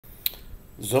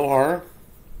Zohar,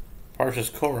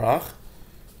 Parshas Korach,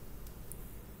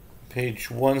 page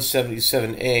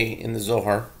 177a in the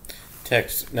Zohar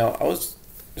text. Now, I was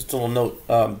just a little note.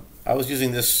 I was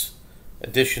using this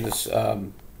edition, this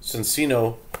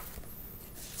Sensino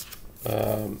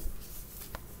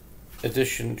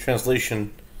edition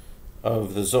translation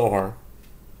of the Zohar,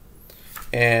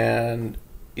 and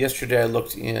yesterday I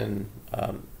looked in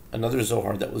another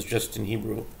Zohar that was just in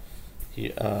Hebrew,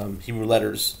 Hebrew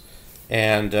letters,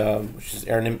 and which is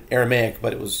Aramaic,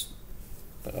 but it was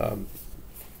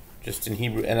just in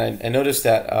Hebrew. And I noticed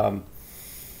that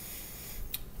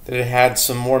that it had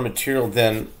some more material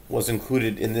than was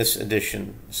included in this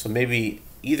edition. So maybe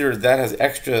either that has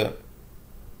extra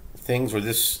things, or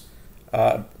this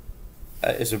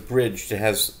is abridged. It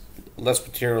has less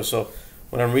material. So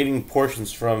when I'm reading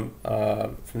portions from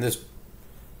this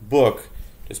book,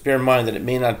 just bear in mind that it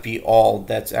may not be all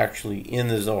that's actually in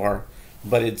the Zohar,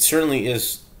 but it certainly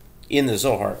is in the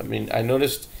Zohar. I mean, I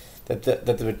noticed that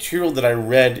the material that I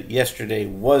read yesterday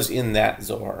was in that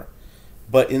Zohar,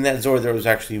 but in that Zohar there was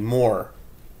actually more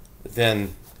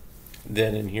than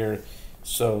in here.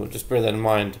 So just bear that in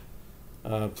mind.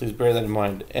 Please bear that in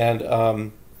mind.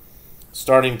 And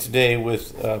starting today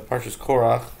with Parshas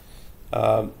Korach,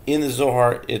 in the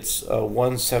Zohar it's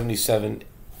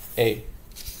 177a.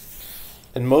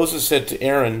 And Moses said to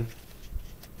Aaron,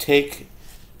 "Take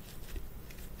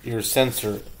your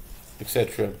censer,"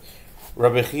 etc.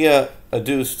 Rabbi Chia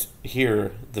adduced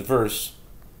here the verse,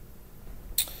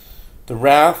 "The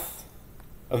wrath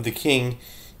of the king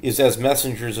is as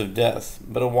messengers of death,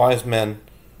 but a wise man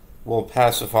will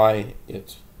pacify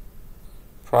it."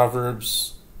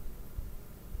 Proverbs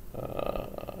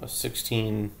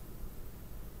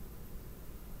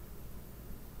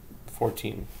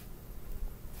 16:14.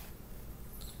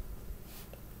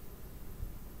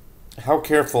 How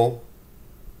careful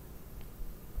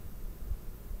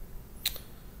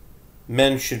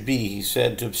men should be, he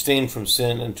said, to abstain from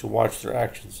sin and to watch their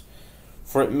actions.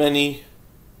 For at many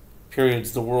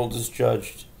periods the world is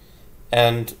judged,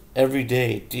 and every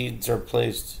day deeds are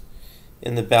placed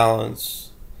in the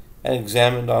balance and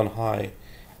examined on high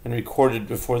and recorded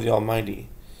before the Almighty.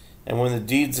 And when the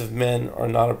deeds of men are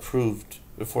not approved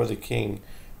before the king,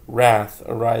 wrath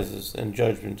arises and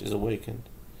judgment is awakened.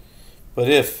 But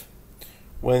if,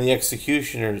 when the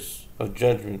executioners of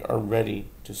judgment are ready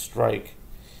to strike,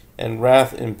 and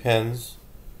wrath impends,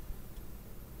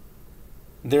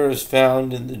 there is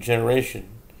found in the generation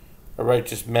a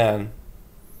righteous man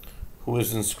who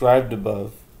is inscribed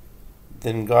above,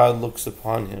 then God looks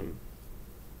upon him,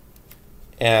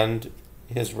 and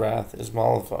his wrath is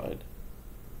mollified.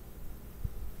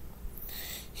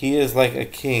 He is like a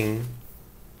king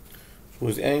who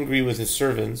is angry with his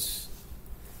servants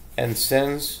and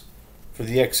sends for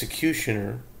the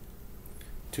executioner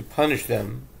to punish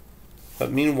them.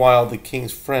 But meanwhile the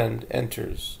king's friend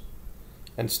enters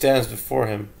and stands before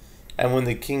him, and when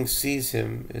the king sees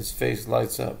him, his face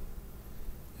lights up,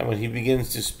 and when he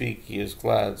begins to speak, he is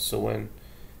glad. So when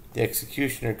the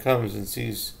executioner comes and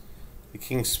sees the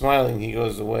king smiling, he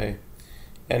goes away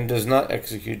and does not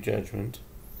execute judgment.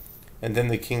 And then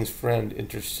the king's friend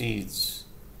intercedes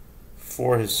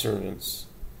for his servants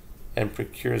and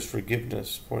procures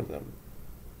forgiveness for them.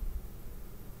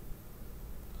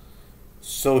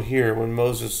 So here, when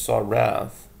Moses saw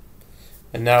wrath,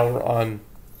 and now we're on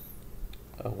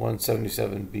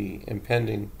 177b,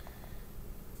 impending,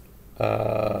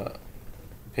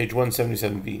 page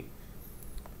 177b.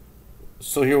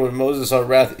 So here, when Moses saw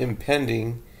wrath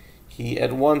impending, he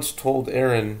at once told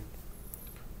Aaron,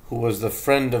 who was the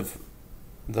friend of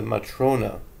the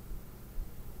Matrona.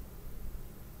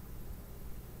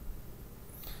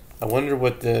 I wonder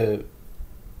what the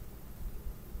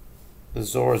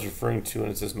Zohar is referring to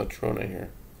when it says Matrona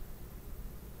here.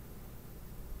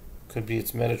 Could be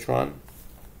it's Metatron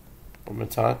or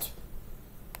Matat.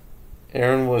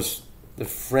 Aaron was the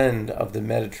friend of the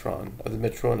Metatron, of the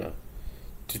Matrona,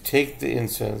 to take the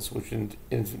incense which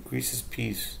increases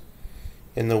peace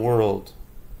in the world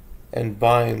and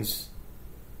binds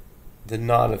the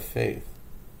knot of faith,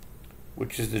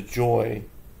 which is the joy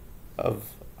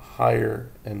of higher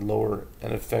and lower,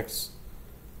 and affects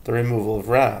the removal of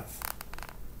wrath.